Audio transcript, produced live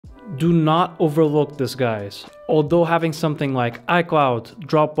Do not overlook this, guys. Although having something like iCloud,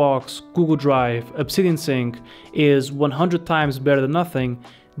 Dropbox, Google Drive, Obsidian Sync is 100 times better than nothing,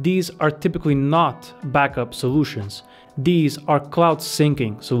 these are typically not backup solutions. These are cloud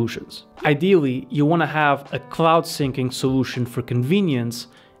syncing solutions. Ideally, you want to have a cloud syncing solution for convenience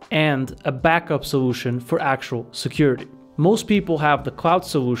and a backup solution for actual security. Most people have the cloud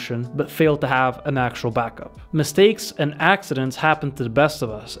solution but fail to have an actual backup. Mistakes and accidents happen to the best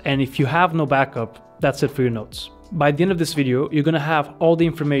of us, and if you have no backup, that's it for your notes. By the end of this video, you're going to have all the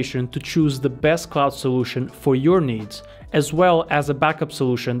information to choose the best cloud solution for your needs, as well as a backup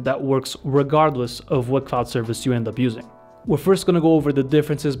solution that works regardless of what cloud service you end up using. We're first going to go over the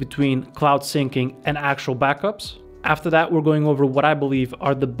differences between cloud syncing and actual backups. After that, we're going over what I believe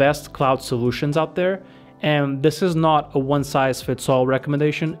are the best cloud solutions out there. And this is not a one-size-fits-all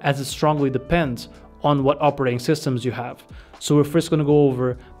recommendation, as it strongly depends on what operating systems you have. So we're first going to go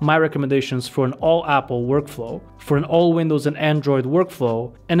over my recommendations for an all Apple workflow, for an all Windows and Android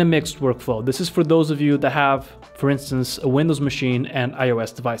workflow, and a mixed workflow. This is for those of you that have, for instance, a Windows machine and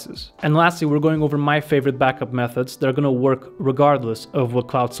iOS devices. And lastly, we're going over my favorite backup methods that are going to work regardless of what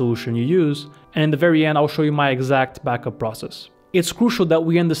cloud solution you use. And in the very end, I'll show you my exact backup process. It's crucial that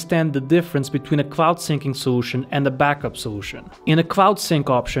we understand the difference between a cloud syncing solution and a backup solution. In a cloud sync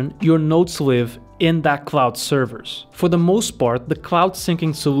option, your notes live in that cloud servers. For the most part, the cloud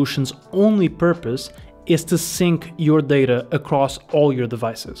syncing solution's only purpose is to sync your data across all your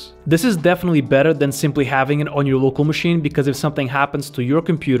devices. This is definitely better than simply having it on your local machine, because if something happens to your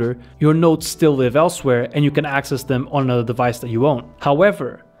computer, your notes still live elsewhere and you can access them on another device that you own.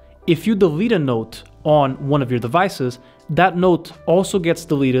 However, if you delete a note on one of your devices, that note also gets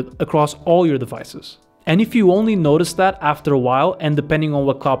deleted across all your devices. And if you only notice that after a while, and depending on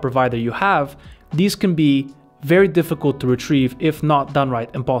what cloud provider you have, these can be very difficult to retrieve, if not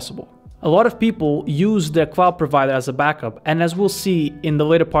downright impossible. A lot of people use their cloud provider as a backup, and as we'll see in the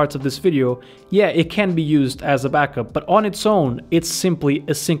later parts of this video, yeah, it can be used as a backup, but on its own, it's simply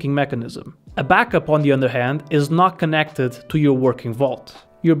a syncing mechanism. A backup, on the other hand, is not connected to your working vault.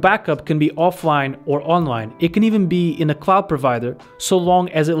 Your backup can be offline or online. It can even be in a cloud provider, so long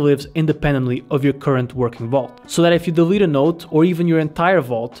as it lives independently of your current working vault. So that if you delete a note or even your entire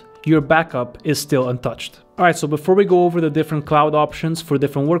vault, your backup is still untouched. Alright, so before we go over the different cloud options for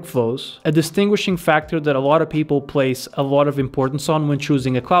different workflows, a distinguishing factor that a lot of people place a lot of importance on when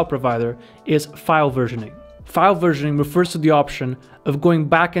choosing a cloud provider is file versioning. File versioning refers to the option of going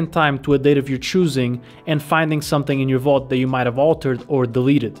back in time to a date of your choosing and finding something in your vault that you might have altered or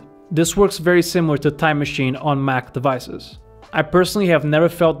deleted. This works very similar to Time Machine on Mac devices. I personally have never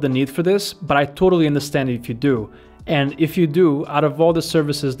felt the need for this, but I totally understand if you do. And if you do, out of all the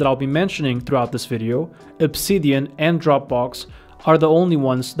services that I'll be mentioning throughout this video, Obsidian and Dropbox are the only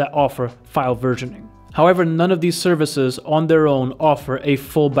ones that offer file versioning. However, none of these services on their own offer a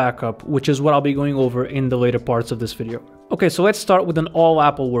full backup, which is what I'll be going over in the later parts of this video. Okay, so let's start with an all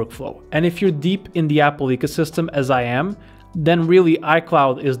Apple workflow. And if you're deep in the Apple ecosystem, as I am, then really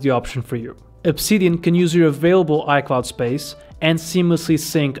iCloud is the option for you. Obsidian can use your available iCloud space and seamlessly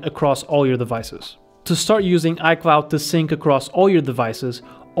sync across all your devices. To start using iCloud to sync across all your devices,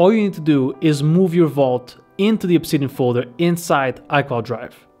 all you need to do is move your vault into the Obsidian folder inside iCloud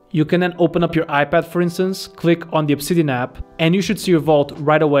Drive. You can then open up your iPad, for instance, click on the Obsidian app, and you should see your vault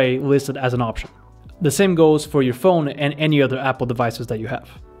right away listed as an option. The same goes for your phone and any other Apple devices that you have.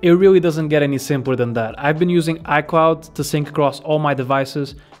 It really doesn't get any simpler than that. I've been using iCloud to sync across all my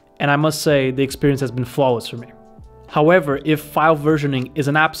devices, and I must say the experience has been flawless for me. However, if file versioning is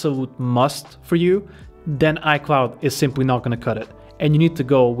an absolute must for you, then iCloud is simply not going to cut it, and you need to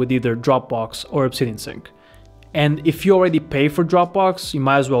go with either Dropbox or Obsidian Sync. And if you already pay for Dropbox, you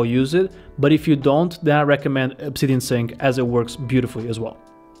might as well use it, but if you don't, then I recommend Obsidian Sync, as it works beautifully as well.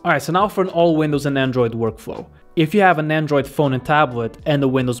 Alright, so now for an all Windows and Android workflow. If you have an Android phone and tablet and a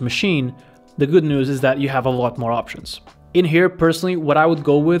Windows machine, the good news is that you have a lot more options. In here, personally, what I would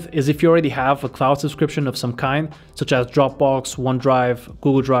go with is if you already have a cloud subscription of some kind, such as Dropbox, OneDrive,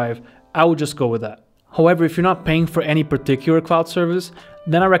 Google Drive, I would just go with that. However, if you're not paying for any particular cloud service,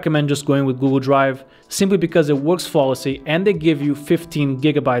 then I recommend just going with Google Drive, simply because it works flawlessly and they give you 15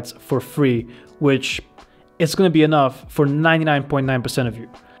 gigabytes for free, which is going to be enough for 99.9% of you.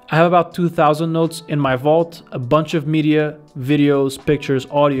 I have about 2,000 notes in my vault, a bunch of media, videos, pictures,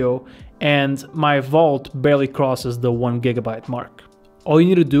 audio, and my vault barely crosses the 1 gigabyte mark. All you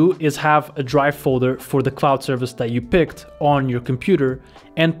need to do is have a drive folder for the cloud service that you picked on your computer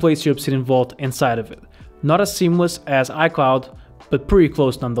and place your Obsidian Vault inside of it. Not as seamless as iCloud, but pretty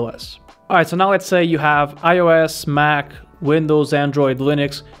close nonetheless. Alright, so now let's say you have iOS, Mac, Windows, Android,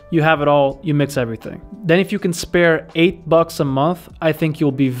 Linux, you have it all, you mix everything. Then if you can spare $8 a month, I think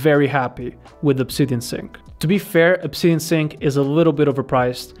you'll be very happy with Obsidian Sync. To be fair, Obsidian Sync is a little bit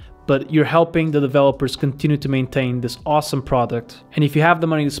overpriced, but you're helping the developers continue to maintain this awesome product. And if you have the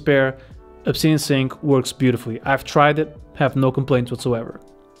money to spare, Obsidian Sync works beautifully. I've tried it, have no complaints whatsoever.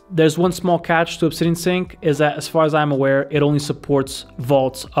 There's one small catch to Obsidian Sync, is that as far as I'm aware, it only supports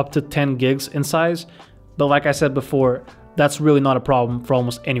vaults up to 10 gigs in size. But like I said before, that's really not a problem for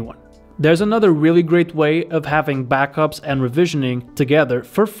almost anyone. There's another really great way of having backups and revisioning together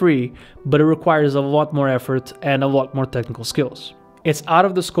for free, but it requires a lot more effort and a lot more technical skills. It's out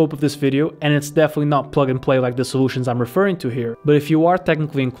of the scope of this video, and it's definitely not plug and play like the solutions I'm referring to here. But if you are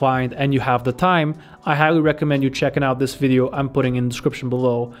technically inclined and you have the time, I highly recommend you checking out this video I'm putting in the description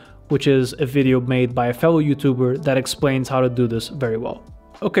below, which is a video made by a fellow YouTuber that explains how to do this very well.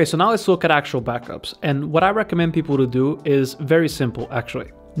 Okay, so now let's look at actual backups. And what I recommend people to do is very simple,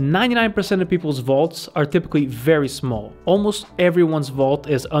 actually. 99% of people's vaults are typically very small. Almost everyone's vault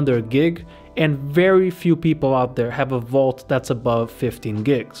is under a gig, and very few people out there have a vault that's above 15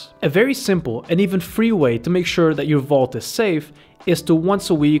 gigs. A very simple and even free way to make sure that your vault is safe is to once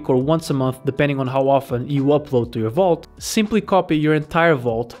a week or once a month, depending on how often you upload to your vault, simply copy your entire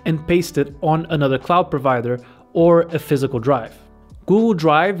vault and paste it on another cloud provider or a physical drive. Google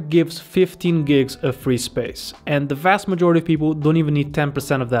Drive gives 15 gigs of free space, and the vast majority of people don't even need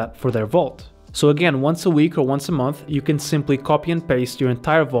 10% of that for their vault. So again, once a week or once a month, you can simply copy and paste your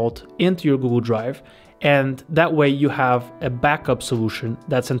entire vault into your Google Drive, and that way you have a backup solution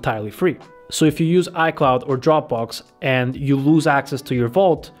that's entirely free. So if you use iCloud or Dropbox and you lose access to your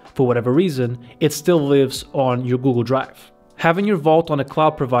vault for whatever reason, it still lives on your Google Drive. Having your vault on a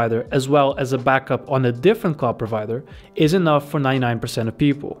cloud provider as well as a backup on a different cloud provider is enough for 99% of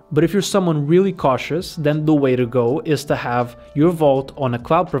people. But if you're someone really cautious, then the way to go is to have your vault on a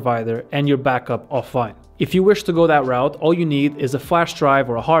cloud provider and your backup offline. If you wish to go that route, all you need is a flash drive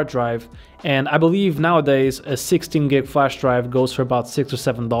or a hard drive, and I believe nowadays a 16 gig flash drive goes for about $6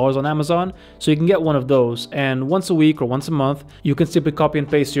 or $7 on Amazon, so you can get one of those, and once a week or once a month, you can simply copy and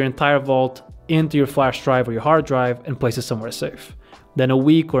paste your entire vault into your flash drive or your hard drive and place it somewhere safe. Then a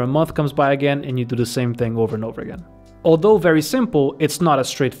week or a month comes by again and you do the same thing over and over again. Although very simple, it's not as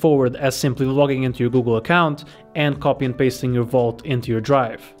straightforward as simply logging into your Google account and copy and pasting your vault into your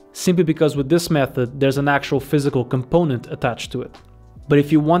drive. Simply because with this method, there's an actual physical component attached to it. But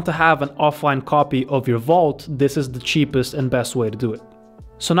if you want to have an offline copy of your vault, this is the cheapest and best way to do it.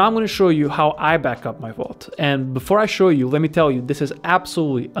 So now I'm going to show you how I back up my vault. And before I show you, let me tell you, this is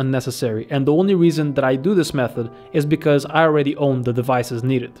absolutely unnecessary. And the only reason that I do this method is because I already own the devices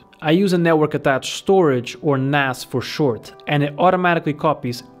needed. I use a network attached storage, or NAS for short, and it automatically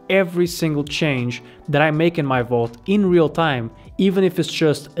copies every single change that I make in my vault in real time, even if it's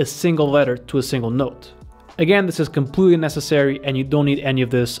just a single letter to a single note. Again, this is completely unnecessary and you don't need any of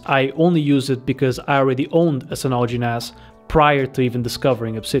this. I only use it because I already owned a Synology NAS prior to even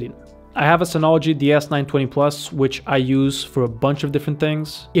discovering Obsidian. I have a Synology DS920 Plus, which I use for a bunch of different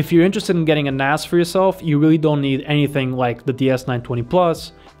things. If you're interested in getting a NAS for yourself, you really don't need anything like the DS920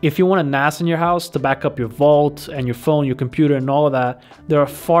 Plus. If you want a NAS in your house to back up your vault and your phone, your computer and all of that, there are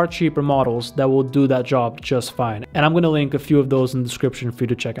far cheaper models that will do that job just fine. And I'm going to link a few of those in the description for you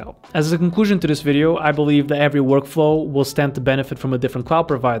to check out. As a conclusion to this video, I believe that every workflow will stand to benefit from a different cloud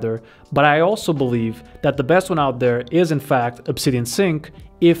provider, but I also believe that the best one out there is in fact Obsidian Sync,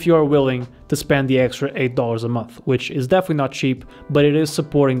 if you're willing to spend the extra $8 a month, which is definitely not cheap, but it is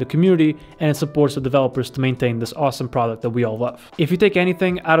supporting the community and it supports the developers to maintain this awesome product that we all love. If you take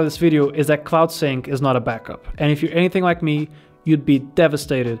anything out of this video, is that Cloud Sync is not a backup. And if you're anything like me, you'd be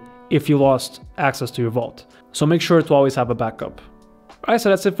devastated if you lost access to your vault. So make sure to always have a backup. Alright, so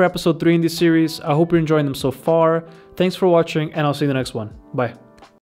that's it for episode 3 in this series. I hope you're enjoying them so far. Thanks for watching, and I'll see you in the next one. Bye.